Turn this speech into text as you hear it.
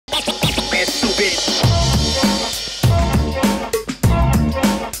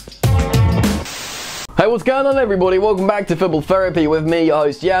Hey, what's going on everybody? Welcome back to Football Therapy with me, your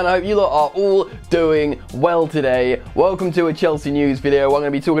host Jan. I hope you lot are all doing well today. Welcome to a Chelsea news video. I'm going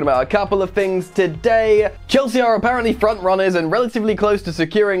to be talking about a couple of things today. Chelsea are apparently front runners and relatively close to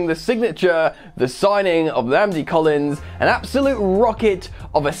securing the signing of Mnamdi Collins, an absolute rocket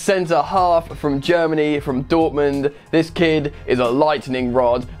of a centre half from Germany, from Dortmund. This kid is a lightning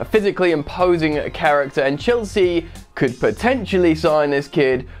rod, a physically imposing character, and Chelsea could potentially sign this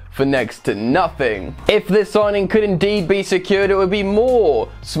kid for next to nothing. If this signing could indeed be secured, it would be more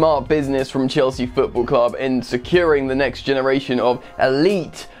smart business from Chelsea Football Club in securing the next generation of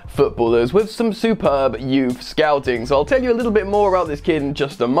elite footballers with some superb youth scouting. So I'll tell you a little bit more about this kid in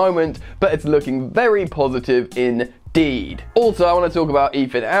just a moment, but it's looking very positive indeed. Also, I want to talk about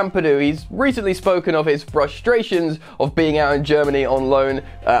Ampadu. He's recently spoken of his frustrations of being out in Germany on loan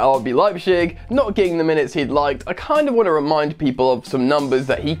at RB Leipzig, not getting the minutes he'd liked. I kind of want to remind people of some numbers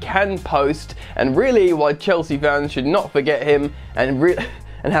that he can post, and really why Chelsea fans should not forget him,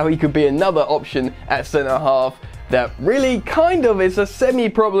 and how he could be another option at centre half. That really kind of is a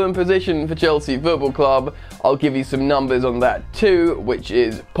semi-problem position for Chelsea Football Club. I'll give you some numbers on that too, which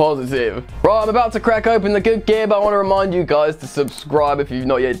is positive. Right, I'm about to crack open the good gear, but I want to remind you guys to subscribe if you've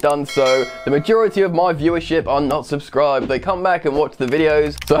not yet done so. The majority of my viewership are not subscribed. They come back and watch the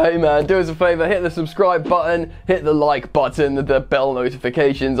videos. So hey man, do us a favour, hit the subscribe button, hit the like button, the bell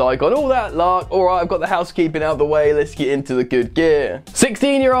notifications icon, all that lark. Alright, I've got the housekeeping out of the way, let's get into the good gear.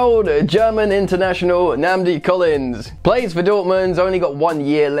 16-year-old German international Mnamdi Collins plays for Dortmund, only got 1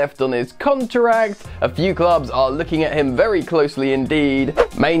 year left on his contract. A few clubs are looking at him very closely indeed.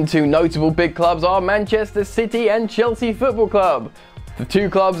 Main two notable big clubs are Manchester City and Chelsea Football Club, the two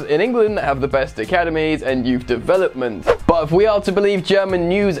clubs in England that have the best academies and youth development. But if we are to believe German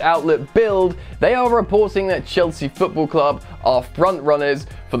news outlet Bild, they are reporting that Chelsea Football Club are front runners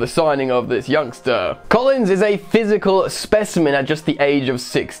for the signing of this youngster. Collins is a physical specimen at just the age of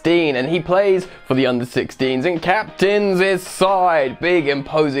 16, and he plays for the under-16s and captains his side. Big,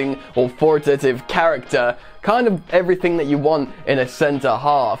 imposing, authoritative character. Kind of everything that you want in a centre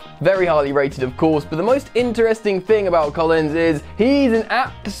half. Very highly rated, of course, but the most interesting thing about Collins is he's an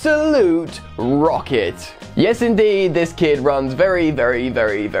absolute rocket. Yes, indeed, this kid runs very, very,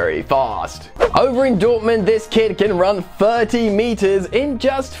 very, very fast. Over in Dortmund, this kid can run 30 meters in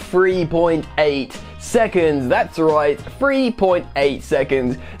just 3.8 seconds. That's right, 3.8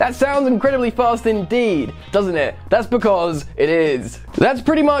 seconds. That sounds incredibly fast indeed, doesn't it? That's because it is. That's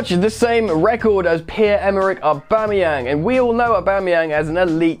pretty much the same record as Pierre-Emerick Aubameyang, and we all know Aubameyang as an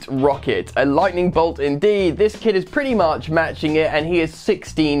elite rocket, a lightning bolt indeed. This kid is pretty much matching it, and he is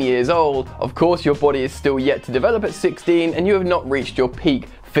 16 years old. Of course, your body is still yet to develop at 16, and you have not reached your peak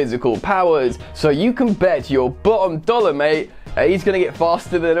physical powers, so you can bet your bottom dollar, mate, he's going to get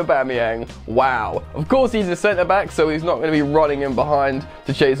faster than Aubameyang. Wow. Of course, he's a centre-back, so he's not going to be running in behind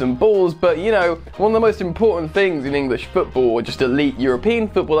to chase some balls, but, you know, one of the most important things in English football, or just elite European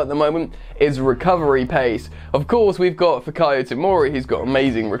football at the moment, is recovery pace. Of course, we've got Fikayo Tomori, he's got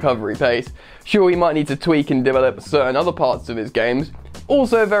amazing recovery pace. Sure, he might need to tweak and develop certain other parts of his games.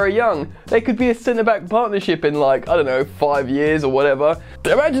 Also very young. They could be a centre-back partnership in, like, I don't know, 5 years or whatever.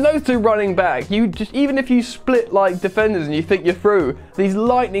 Imagine those two running back. Even if you split like defenders and you think you're through, these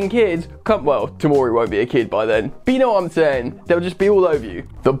lightning kids well, Tomori won't be a kid by then, but you know what I'm saying, they'll just be all over you.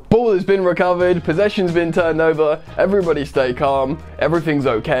 The ball has been recovered, possession's been turned over, everybody stay calm, everything's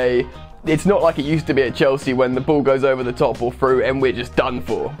okay. It's not like it used to be at Chelsea when the ball goes over the top or through and we're just done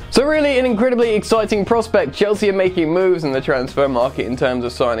for. So really an incredibly exciting prospect. Chelsea are making moves in the transfer market in terms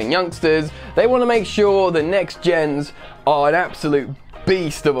of signing youngsters. They want to make sure the next gens are an absolute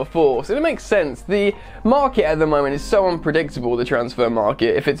beast of a force. And it makes sense. The market at the moment is so unpredictable, the transfer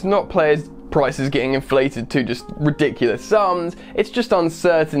market. If it's not players' prices getting inflated to just ridiculous sums, it's just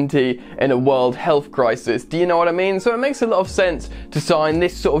uncertainty in a world health crisis. Do you know what I mean? So it makes a lot of sense to sign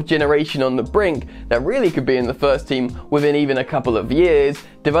this sort of generation on the brink that really could be in the first team within even a couple of years,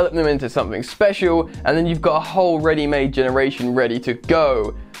 develop them into something special, and then you've got a whole ready-made generation ready to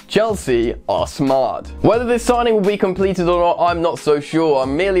go. Chelsea are smart. Whether this signing will be completed or not, I'm not so sure.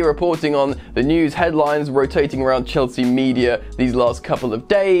 I'm merely reporting on the news headlines rotating around Chelsea media these last couple of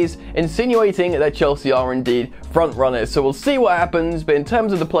days, insinuating that Chelsea are indeed front runners. So we'll see what happens, but in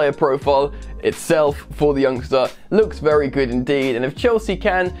terms of the player profile itself for the youngster, looks very good indeed. And if Chelsea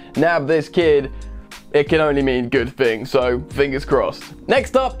can nab this kid, it can only mean good things, so fingers crossed.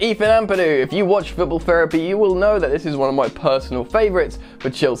 Next up, Ethan Ampadu. If you watch Football Therapy, you will know that this is one of my personal favourites for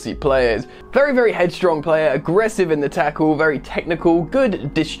Chelsea players. Very, very headstrong player, aggressive in the tackle, very technical,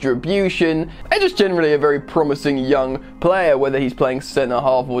 good distribution, and just generally a very promising young player, whether he's playing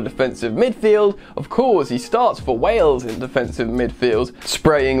centre-half or defensive midfield. Of course, he starts for Wales in defensive midfield,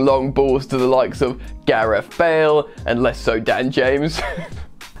 spraying long balls to the likes of Gareth Bale, and less so Dan James.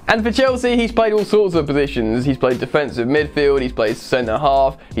 And for Chelsea, he's played all sorts of positions. He's played defensive midfield, he's played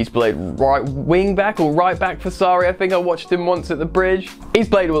centre-half, he's played right wing-back or right-back for Sarri. I think I watched him once at the Bridge. He's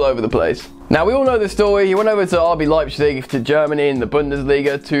played all over the place. Now, we all know the story. He went over to RB Leipzig, to Germany in the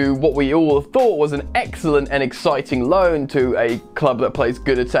Bundesliga, to what we all thought was an excellent and exciting loan, to a club that plays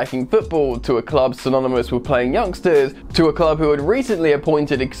good attacking football, to a club synonymous with playing youngsters, to a club who had recently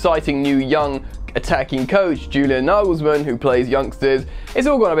appointed exciting new young attacking coach Julian Nagelsmann, who plays youngsters. It's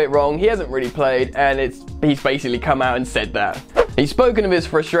all gone a bit wrong. He hasn't really played, and he's basically come out and said that. He's spoken of his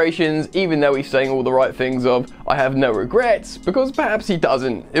frustrations, even though he's saying all the right things of, I have no regrets, because perhaps he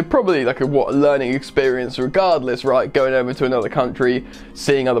doesn't. It's probably like a learning experience regardless, right? Going over to another country,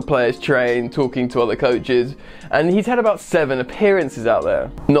 seeing other players train, talking to other coaches, and he's had about 7 appearances out there.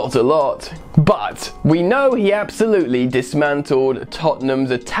 Not a lot. But we know he absolutely dismantled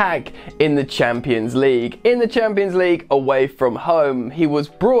Tottenham's attack in the Champions League. In the Champions League, away from home. He was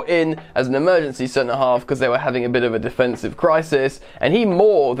brought in as an emergency centre-half because they were having a bit of a defensive crisis, and he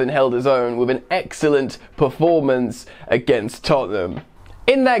more than held his own with an excellent performance against Tottenham.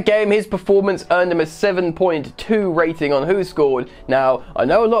 In that game, his performance earned him a 7.2 rating on Who Scored. Now, I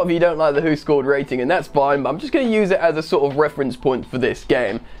know a lot of you don't like the Who Scored rating, and that's fine, but I'm just going to use it as a sort of reference point for this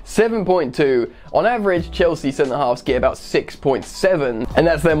game. 7.2. On average, Chelsea centre-halves get about 6.7, and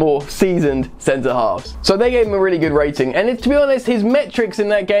that's their more seasoned centre-halves. So they gave him a really good rating, and to be honest, his metrics in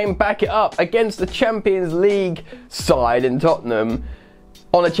that game back it up against the Champions League side in Tottenham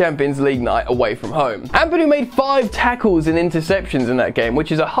on a Champions League night away from home. Ampadu made 5 tackles and interceptions in that game, which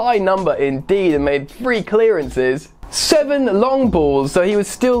is a high number indeed, and made 3 clearances, 7 long balls, so he was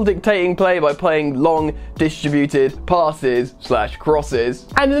still dictating play by playing long distributed passes / crosses.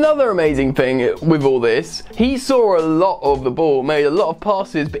 And another amazing thing with all this, he saw a lot of the ball, made a lot of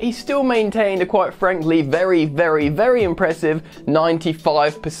passes, but he still maintained a quite frankly very, very, very impressive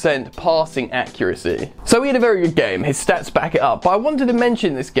 95% passing accuracy. So he had a very good game, his stats back it up, but I wanted to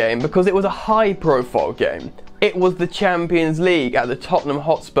mention this game because it was a high profile game. It was the Champions League at the Tottenham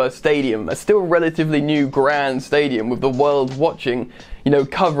Hotspur Stadium, a still relatively new grand stadium with the world watching,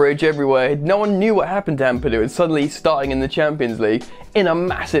 coverage everywhere. No one knew what happened to Ampadu, and suddenly he's starting in the Champions League in a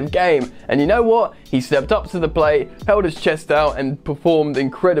massive game. And you know what? He stepped up to the plate, held his chest out, and performed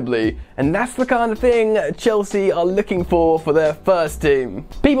incredibly. And that's the kind of thing Chelsea are looking for their first team.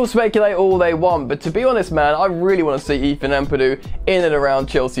 People speculate all they want, but to be honest, man, I really want to see Ethan Ampadu in and around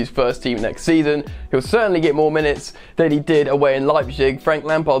Chelsea's first team next season. He'll certainly get more minutes than he did away in Leipzig. Frank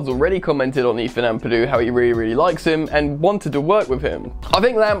Lampard's already commented on Ethan Ampadu, how he really, really likes him and wanted to work with him. I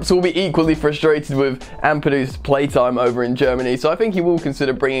think Lamps will be equally frustrated with Ampadu's playtime over in Germany, so I think he will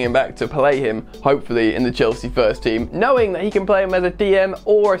consider bringing him back to play him, hopefully, in the Chelsea first team, knowing that he can play him as a DM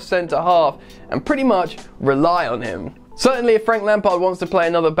or a centre-half and pretty much rely on him. Certainly, if Frank Lampard wants to play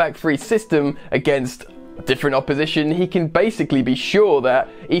another back 3 system against different opposition, he can basically be sure that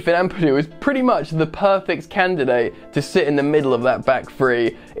Ethan Ampadu is pretty much the perfect candidate to sit in the middle of that back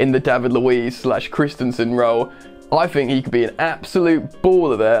 3 in the David Luiz / Christensen role. I think he could be an absolute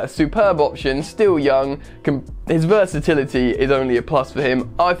baller there, a superb option, still young, his versatility is only a plus for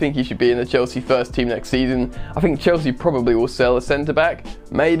him. I think he should be in the Chelsea first team next season. I think Chelsea probably will sell a centre-back,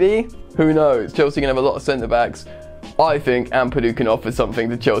 maybe, who knows, Chelsea can have a lot of centre-backs. I think Ampadu can offer something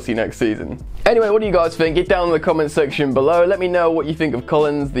to Chelsea next season. Anyway, what do you guys think? Get down in the comment section below. Let me know what you think of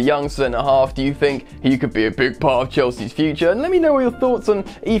Collins, the young centre-half. Do you think he could be a big part of Chelsea's future? And let me know your thoughts on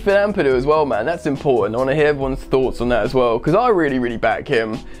Ethan Ampadu as well, man. That's important. I want to hear everyone's thoughts on that as well, because I really, really back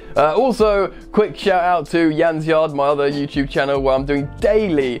him. Also, quick shout out to Jan's Yard, my other YouTube channel, where I'm doing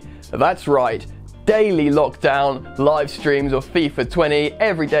daily, that's right, daily lockdown live streams of FIFA 20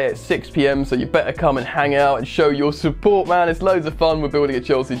 every day at 6 PM, so you better come and hang out and show your support, man. It's loads of fun. We're building a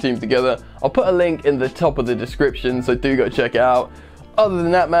Chelsea team together. I'll put a link in the top of the description, so do go check it out. Other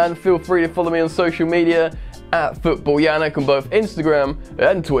than that, man, feel free to follow me on social media at Football Yannick on both Instagram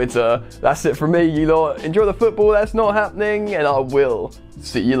and Twitter. That's it from me, you lot. Enjoy the football that's not happening, and I will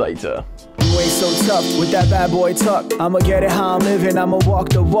see you later. You ain't so tough with that bad boy tuck. I'ma get it how I'm living, I'ma walk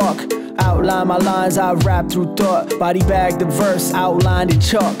the walk. Outline my lines, I rap through thought. Body bag the verse, outlined in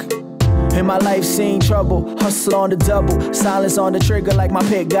chalk. In my life seen trouble, hustle on the double, silence on the trigger like my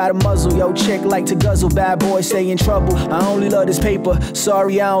pick got a muzzle. Yo, chick like to guzzle, bad boy stay in trouble. I only love this paper,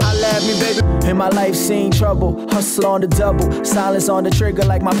 sorry I don't. I laugh me, baby. In my life seen trouble, hustle on the double, silence on the trigger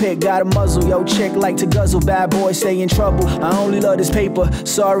like my pick got a muzzle. Yo, chick like to guzzle, bad boy stay in trouble. I only love this paper,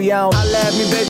 sorry I don't. I laugh me, baby.